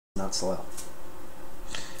not slow.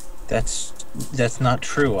 That's not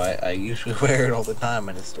true. I usually wear it all the time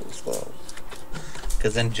and it's still slow.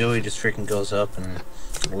 Because then Joey just freaking goes up and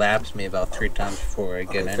laps me about 3 times before I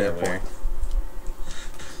get anywhere.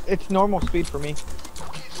 It's normal speed for me.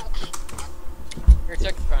 Here,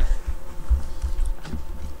 check the phone.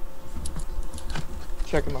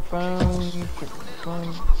 Checking my phone. Checking my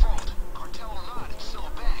phone.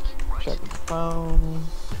 Checking my phone.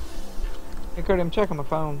 Hey Cody, I'm checking my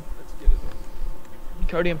phone. Let's get it.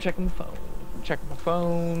 Cody, I'm checking my phone. I'm checking my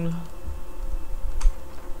phone.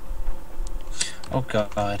 Oh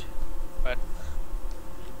god. What?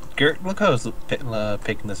 Gert, look how I was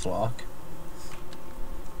picking this lock.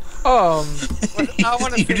 I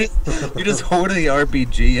want to see. You're just holding the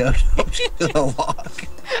RPG out of the lock.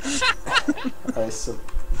 I sent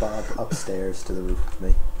Bob upstairs to the roof with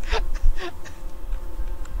me.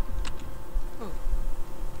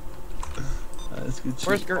 That's good shit.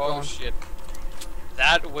 Where's Gert Oh going? shit.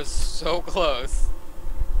 That was so close.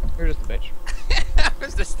 You're just a bitch. I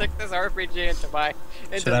was to stick this RPG into my.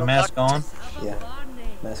 Should I mask on? Yeah.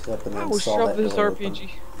 Mask up and I then will saw shove that this door open. RPG.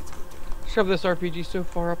 Shove this RPG so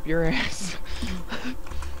far up your ass.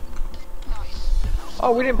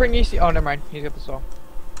 Oh, we didn't bring EC. Oh, never mind. He's got the saw.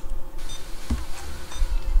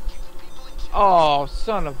 Oh,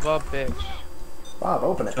 son of a bitch. Bob,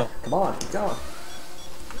 open it. Sure. Come on, keep going.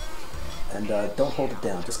 And don't hold it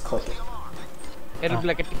down, just click it. It'll be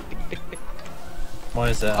like a tick, tick, tick, tick. Why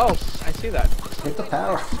is that? Oh, I see that. Hit the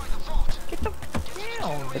power. Get the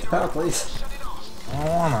down. Hit the power, please. I don't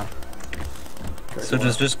wanna. So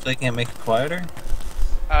does just clicking it make it quieter?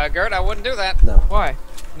 Gert, I wouldn't do that. No. Why?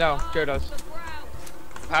 No, Joe does.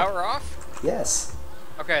 Power off? Yes.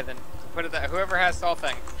 Okay, then put it that. Whoever has the whole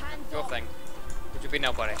thing, dual thing, which would be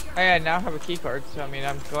nobody. I now have a key card, so I mean,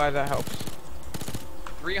 I'm glad that helps.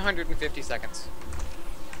 350 seconds.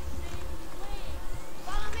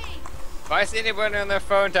 If I see anybody on their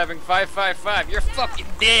phone typing 555, you're fucking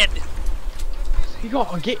dead! You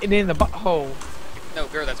got getting in the butthole. No,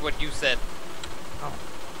 Gert, that's what you said. Oh.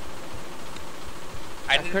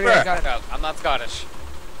 I didn't Cody, bring I got it up. I'm not Scottish.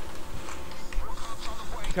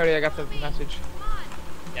 Cody, I got the message.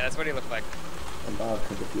 Yeah, that's what he looked like. And Bob,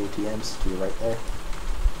 come get the ATMs to your right there.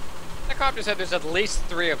 The cop just said there's at least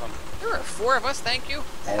 3 of them. There are 4 of us, thank you.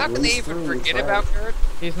 At How can they least even 3, forget that's about right. Gert?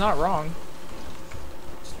 He's not wrong.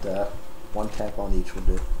 Just one tap on each will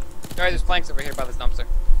do. Alright, there's planks over here by this dumpster.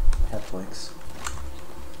 I have flanks.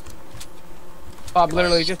 Bob,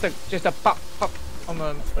 literally just a pop pop on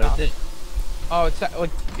the. What is it? Oh,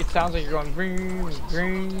 it sounds like you're going green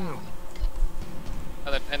green.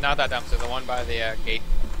 And not that dumpster, the one by the gate.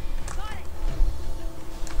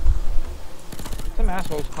 Some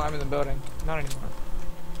assholes climbing the building. Not anymore.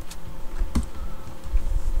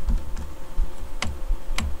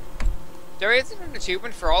 There is an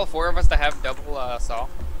achievement for all 4 of us to have double saw.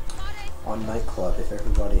 On nightclub, if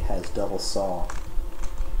everybody has double saw.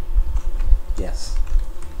 Yes.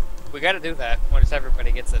 We gotta do that once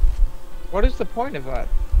everybody gets it. What is the point of that?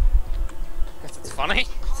 Because it's funny.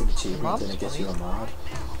 It's an achievement Mod's and it gets funny. you a mod.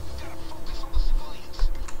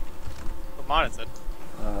 What mod is it?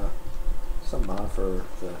 Some mod for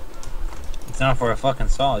the... It's not for a fucking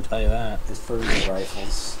saw, I tell you that. It's for your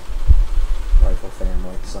rifles. Rifle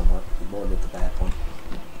family, somewhat. More than the back one.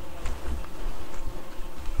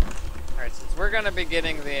 Alright, since we're gonna be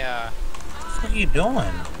getting the What are you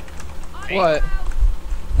doing? What?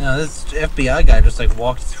 You know, this FBI guy just like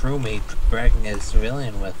walked through me, dragging a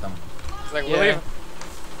civilian with him. It's like, Yeah. we'll leave.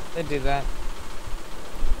 They do that.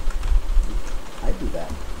 I do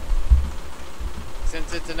that.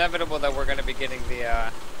 Since it's inevitable that we're gonna be getting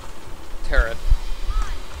the turret,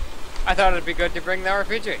 I thought it'd be good to bring the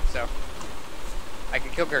RPG, so I can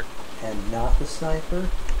kill Gert. And not the sniper.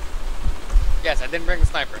 Yes, I didn't bring the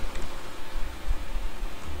sniper.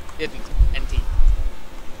 Didn't. NT.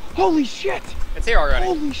 Holy shit! It's here already.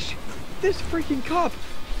 Holy shit! This freaking cop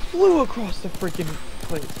flew across the freaking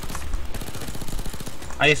place.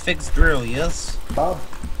 I fixed drill, yes? Bob.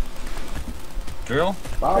 Drill?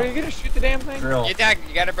 Bob. Are you gonna shoot the damn thing? Drill. You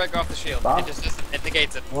gotta break off the shield. Bob? It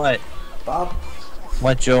negates it. What? Bob.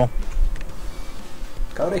 What, Joe?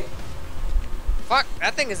 Cody. Fuck,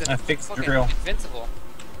 that thing is I fixed the fucking drill. invincible.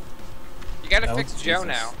 You gotta Oh, fix Joe Jesus.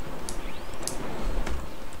 now.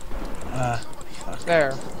 Fuck.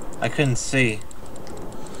 There. I couldn't see.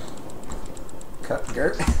 Cut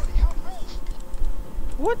Gert.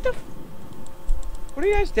 What the? What are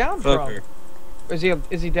you guys down Fucker. from?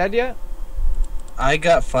 Is he dead yet? I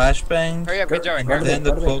got flashbanged. Hurry up, get Joey. And Gert, then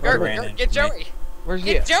the Gert, poker Gert, ran Gert, into get me. Joey! Where's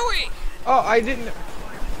he? Get At? Joey! Oh, I didn't.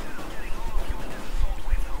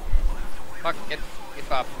 Fuck, get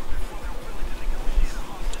Bob.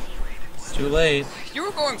 It's too late. You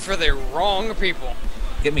were going for the wrong people.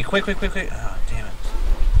 Get me quick, quick, quick, quick. Oh, damn it.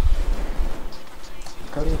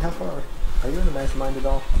 Cody, how far? Are you in the mastermind at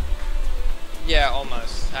all? Yeah,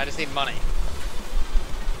 almost. I just need money.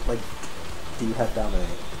 Like, do you have dominate?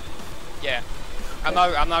 Yeah. I'm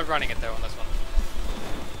not running it though on this one.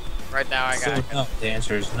 Right now I got. So, no, the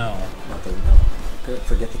answer is no. Nothing, no. Good,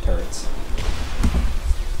 forget the turrets.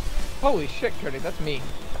 Holy shit, Cody, that's me.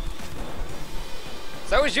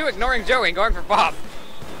 So is you ignoring Joey and going for Bob.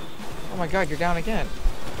 Oh my god, you're down again.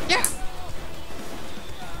 Yeah.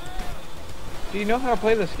 Do you know how to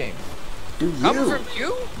play this game? Do you? Coming from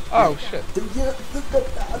you? Oh shit. Do you?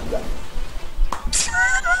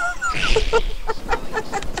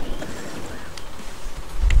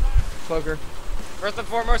 Cloaker. First and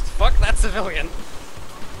foremost, fuck that civilian.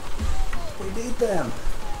 We need them.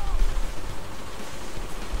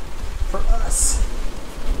 For us.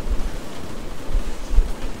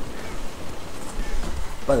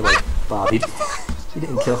 By the way, Bob, you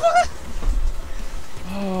didn't kill.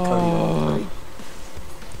 Oh.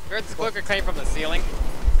 Heard this cloaker came from the ceiling.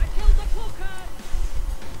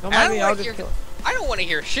 Don't I mind don't me, I'll want just to kill. I don't want to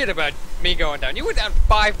hear shit about me going down. You went down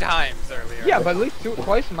 5 times earlier. Yeah, but at least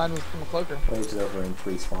twice of mine was from a cloaker. Waves over in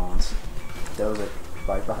 3 spawns. Those are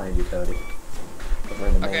right behind you, Cody. Over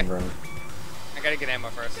in the main room. I gotta get ammo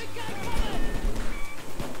first.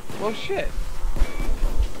 Well, shit.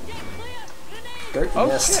 Dirt, Oh,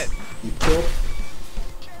 missed. shit. You killed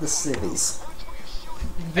the civvies.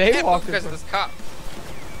 They Can't walked move because of in. this cop.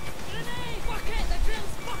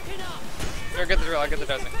 Sure, get the drill. I'll get the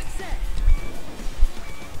dozer.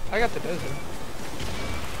 I got the dozer.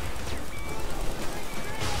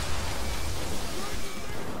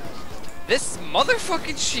 This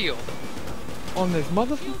motherfucking shield. On this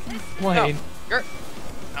motherfucking plane. No. Gert,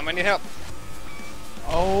 I'm gonna need help.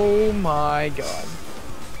 Oh my god.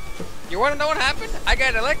 You wanna know what happened? I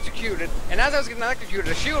got electrocuted, and as I was getting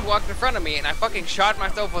electrocuted, a shield walked in front of me, and I fucking shot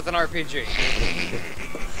myself with an RPG.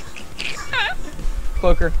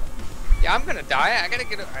 Cloaker. Yeah, I'm gonna die. I gotta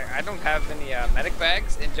get. I don't have any medic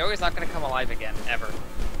bags, and Joey's not gonna come alive again ever.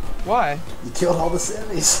 Why? You killed all the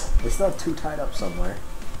civvies. They still have 2 tied up somewhere.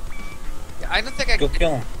 Yeah, I don't think I Go can.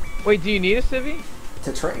 kill him. Wait, do you need a civvy?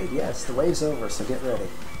 To trade, yes. The wave's over, so get ready.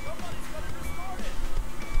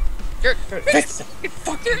 Gert,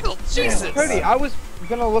 fuck you, Jesus. Cody, I was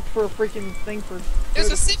gonna look for a freaking thing for. There's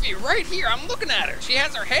a civvy right here. I'm looking at her. She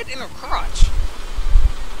has her head in her crotch.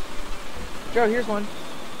 Joe, here's one.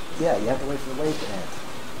 Yeah, you have to wait for the wave to end.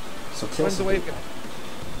 So kill When's the some wave people.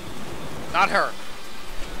 gonna? Not her.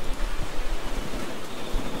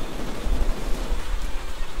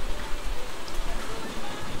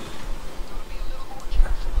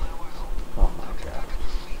 Oh my god.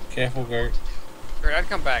 Careful, Gert. Gert, I'd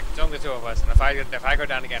come back. It's only 2 of us, and if I go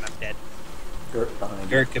down again, I'm dead. Dirt behind you.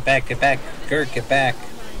 Gert, get back, get back. Gert, get back.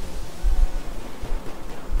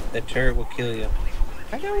 That turret will kill you.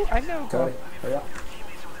 I know. Cody, hurry up.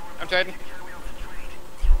 I'm trading.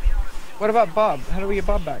 What about Bob? How do we get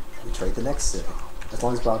Bob back? We trade the next civvy. As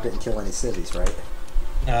long as Bob didn't kill any civvies, right?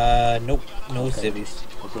 Nope. No Okay. civvies.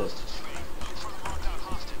 We're good.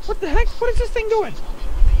 What the heck? What is this thing doing?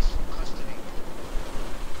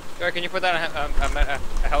 Joey, can you put down a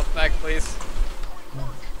health bag, please?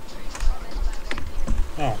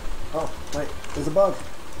 Oh. Oh, wait. There's a bug.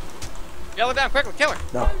 Yell it down quickly. Kill her.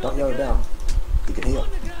 No, don't yell it down. You can heal.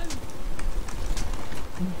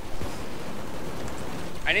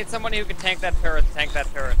 I need somebody who can tank that turret. Tank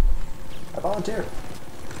that turret. I volunteer.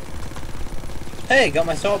 Hey, got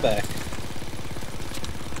my saw back.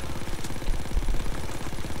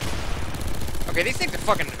 Okay, these things are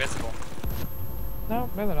fucking invisible. No,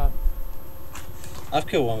 they're not. I've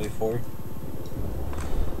killed one before.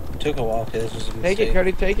 Took a while because this was a mistake. Take it,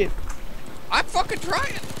 Cody, take it. I'm fucking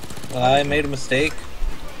trying. I made a mistake.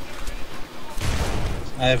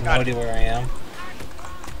 I have no idea where I am.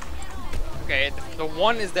 Okay, the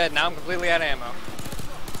one is dead. Now I'm completely out of ammo.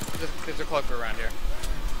 There's a cloaker around here.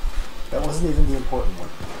 That wasn't even the important one.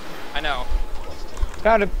 I know.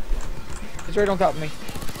 Found him. He's right on top of me.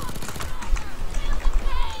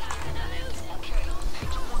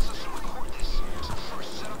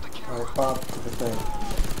 Alright, Bob, to the thing.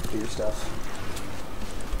 Do your stuff.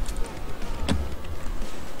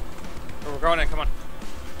 We're going in. Come on.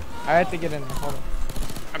 I had to get in. Hold on.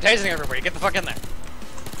 I'm tasing everybody. Get the fuck in there.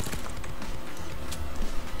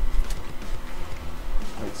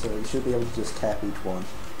 Alright, so you should be able to just cap each one.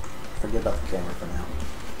 Forget about the camera for now.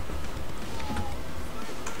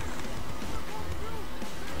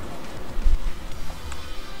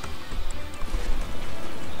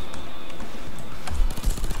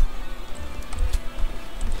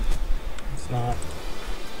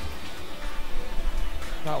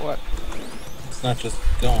 Not what? It's not just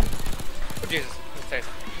going. Oh Jesus, let's taste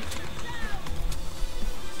it.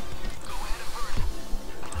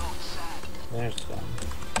 There's it's gone.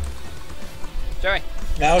 Joey,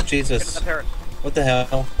 Oh get in Jesus! the turret. What the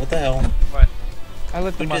hell? What the hell? What? I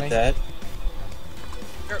lit the Who money. did that?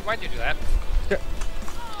 Why'd you do that?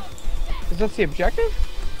 Is that the objective?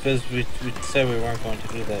 Because we said we weren't going to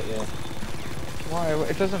do that yet. Why?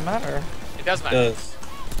 It doesn't matter. It does matter. Because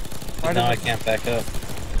Why now I does it? can't back up.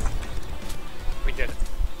 We did it.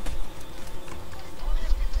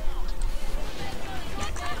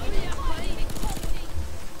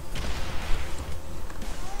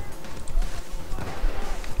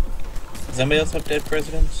 Does anybody else have dead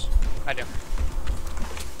presidents? I do.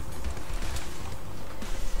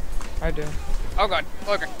 I do. Oh god,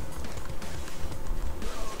 look.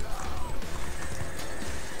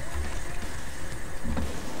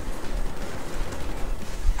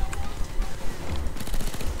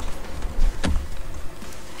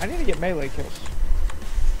 I need to get melee kills.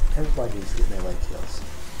 Everybody needs to get melee kills.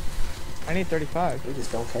 I need 35. We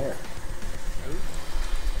just don't care.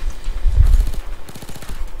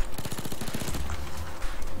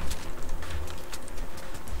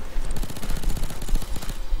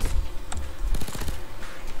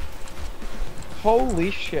 Holy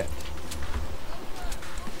shit.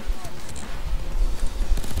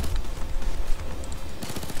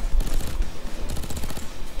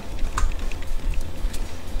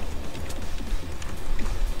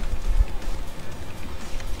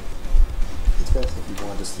 It's best if you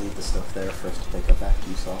want to just leave the stuff there for us to pick up after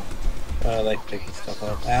you saw. I like picking stuff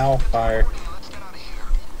up. Ow, fire.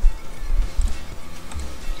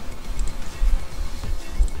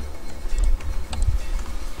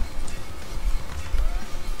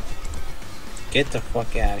 Get the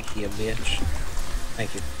fuck out of here, bitch.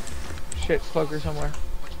 Thank you. Shit, Slugger somewhere.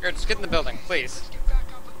 Here, just get in the building, please.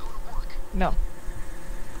 No.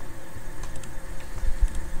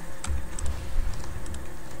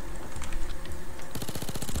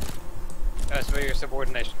 That's for your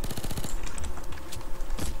subordination.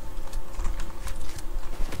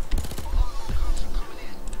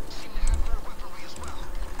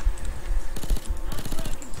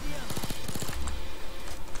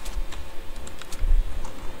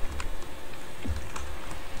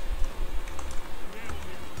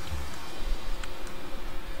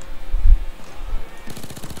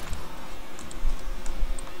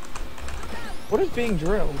 What is being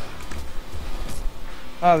drilled?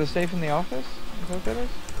 Oh, the safe in the office? Is that what that is?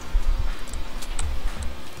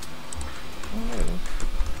 Oh, there it is.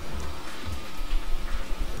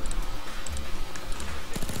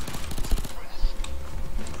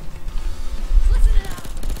 Listen it up!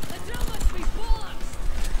 The drill must be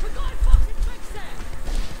bollocks! We gotta fucking fix that!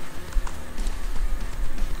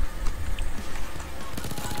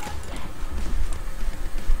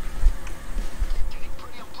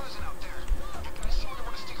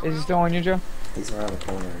 Is he still on you, Joe? He's around the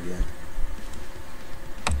corner again.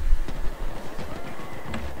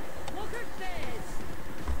 Walker says!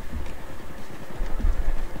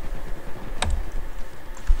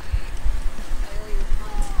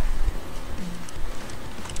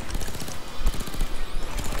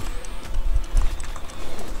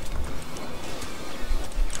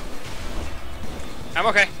 I'm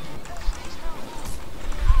okay.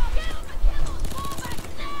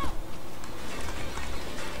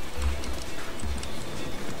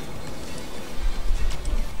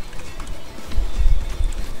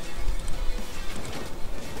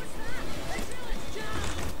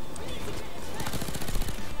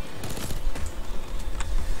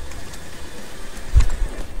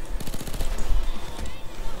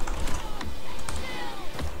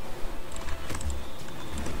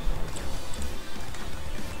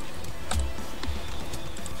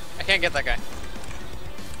 I can't get that guy.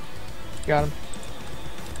 Got him.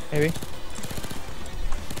 Maybe.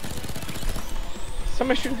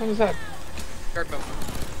 Somebody shooting from the side. Kurt, move.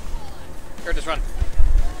 Kurt, just run.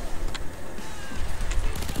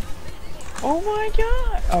 Oh my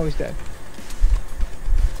god! Oh, he's dead.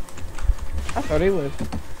 I thought he lived.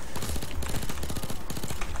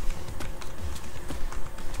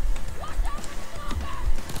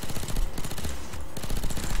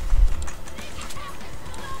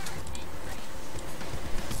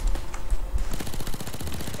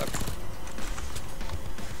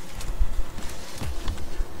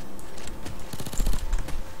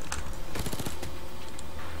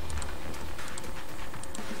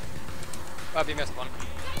 Bob, you missed one.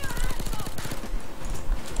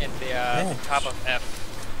 In the Yeah. top of F.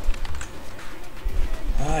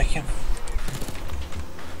 Oh, I can't.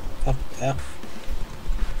 Up F.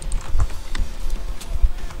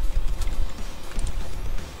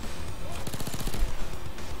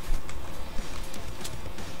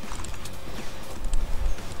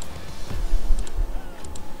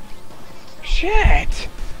 shit!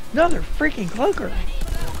 Another freaking cloaker.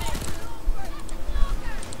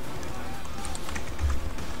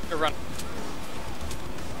 Go run.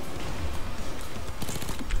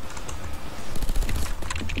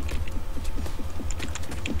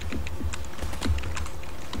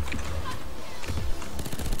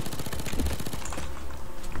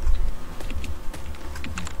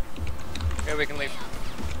 Okay, we can leave.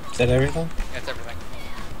 Is that everything? That's everything.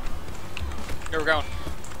 Here we're going.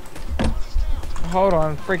 Hold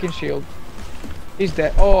on, freaking shield. He's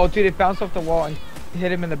dead. Oh, dude, it bounced off the wall and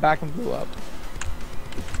hit him in the back and blew up.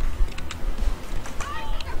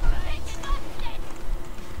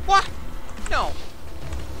 What? No.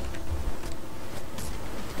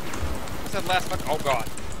 What's that last fuck? Oh god.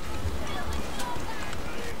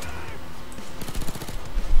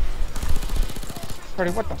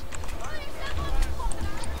 Party, what the?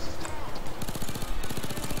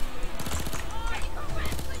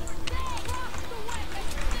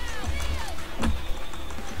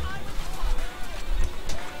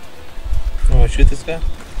 You wanna shoot this guy?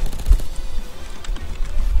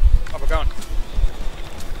 Oh, we're going.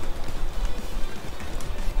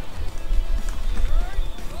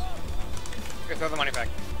 Okay, throw the money back.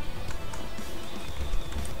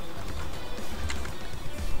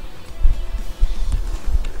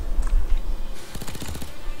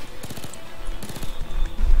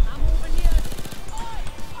 I'm over here.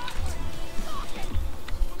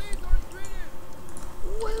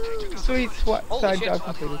 Sweet swat Holy side shit. job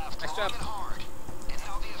completed. Nice job.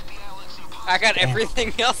 I got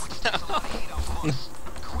everything else now.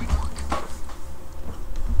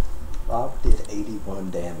 Bob did 81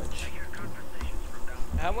 damage.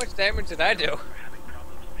 How much damage did I do?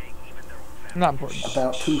 Not important.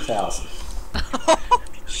 About 2,000.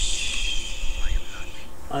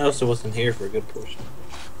 I also wasn't here for a good portion.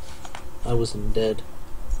 I wasn't dead.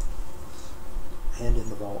 And in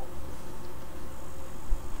the vault.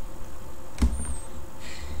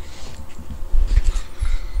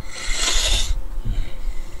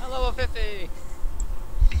 I'm level 50.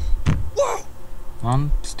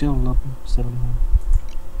 I'm still level 71.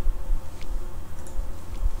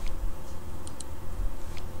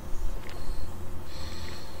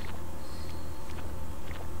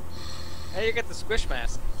 Hey, you get the squish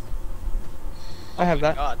mask. I have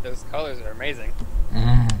that. God, those colors are amazing.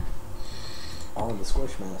 All in the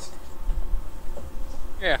squish mask.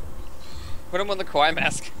 Yeah. Put them on the Kawhi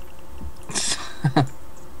mask.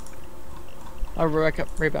 I'll be right back.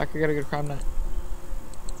 I gotta go to Crown Night.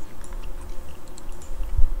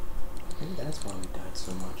 Maybe that's why we died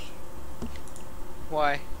so much.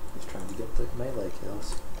 Why? He's trying to get the melee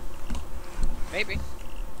kills. Maybe.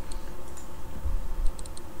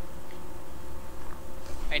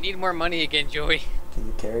 I need more money again, Joey. Can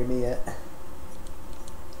you carry me yet?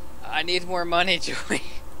 I need more money, Joey.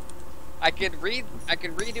 I could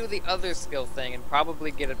redo the other skill thing and probably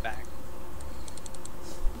get it back.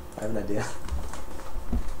 I have an idea.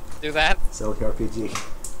 Do that? Sell the RPG.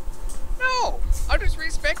 No! I'll just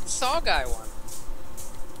respect the Saw Guy one.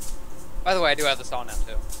 By the way, I do have the Saw now,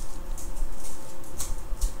 too.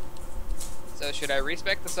 So should I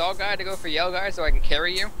respect the Saw Guy to go for Yell Guy so I can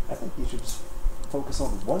carry you? I think you should just focus on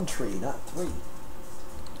one tree, not 3.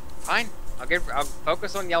 Fine. I'll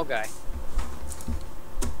focus on Yell Guy.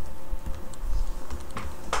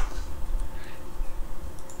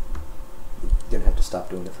 You're gonna have to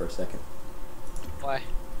stop doing it for a second. Why?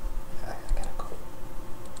 I gotta go.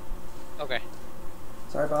 Okay.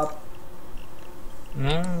 Sorry, Bob.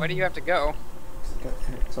 No. Where do you have to go?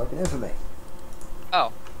 So I can infamy.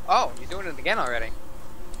 Oh. Oh, you're doing it again already.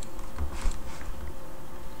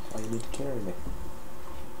 Why you need to carry me?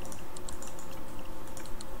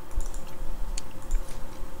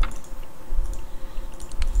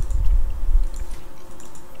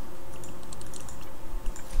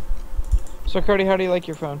 So, Cody, how do you like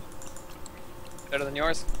your phone? Better than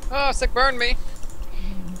yours. Oh, sick burn me.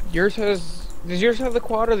 Yours has... Does yours have the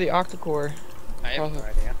quad or the octa-core? I have no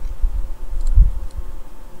idea.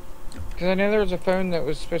 Because I know there was a phone that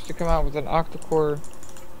was supposed to come out with an octa-core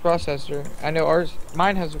processor. I know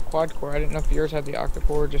mine has a quad-core. I didn't know if yours had the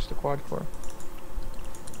octa-core or just the quad-core.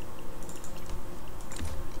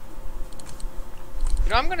 You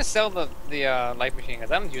know, I'm gonna sell the light machine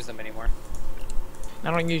because I don't use them anymore.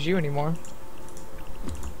 I don't use you anymore.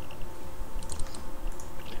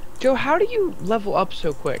 Joe, how do you level up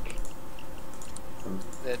so quick?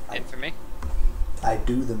 The infamy. I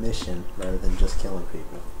do the mission rather than just killing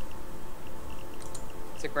people.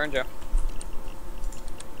 Sick burn, Joe.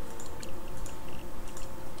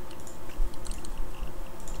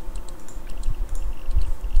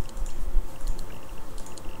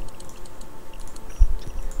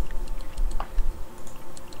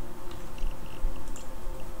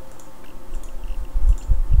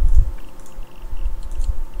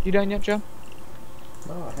 You done yet, Joe?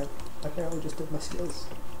 No, I barely just did my skills.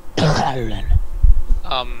 I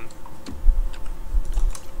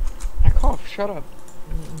cough. Shut up.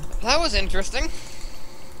 That was interesting.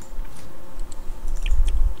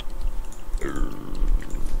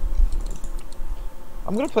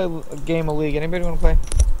 I'm gonna play a game of League. Anybody wanna play?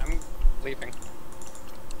 I'm leaving.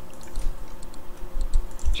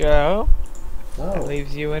 Joe? That No,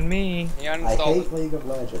 leaves you and me. He I uninstalled hate it. League of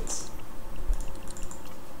Legends.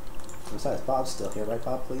 Besides, Bob's still here, right,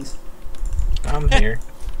 Bob? Please. I'm here.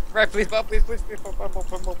 Right, please, Bob, please, please, please, Bob, Bob, Bob,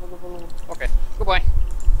 Bob, Bob, Bob, Bob, Bob. Okay, goodbye.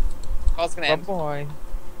 Call's gonna Oh end. boy.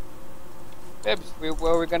 Bibs,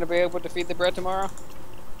 were we gonna be able to feed the bread tomorrow?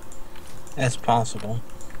 That's possible.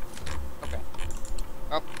 Okay.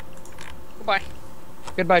 Oh. Goodbye.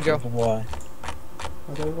 Goodbye, Joe. Why?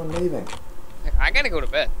 Why's everyone leaving? I gotta go to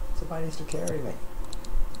bed. Somebody needs to carry me.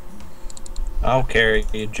 I'll carry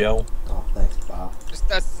you, Joe. Oh, thanks, Bob. Just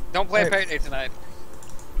don't play Hey. Payday tonight.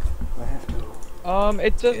 I have to.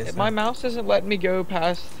 It does. Yes, My sir. mouse isn't letting me go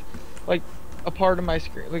past, like, a part of my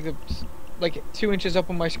screen, like 2 inches up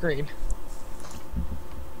on my screen.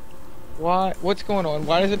 Why? What's going on?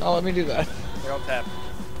 Why does it not let me do that? We don't tap.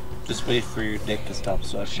 Just wait for your dick to stop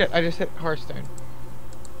sucking. Shit! I just hit Hearthstone.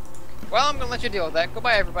 Well, I'm gonna let you deal with that.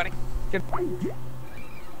 Goodbye, everybody. Good.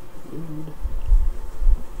 Rude.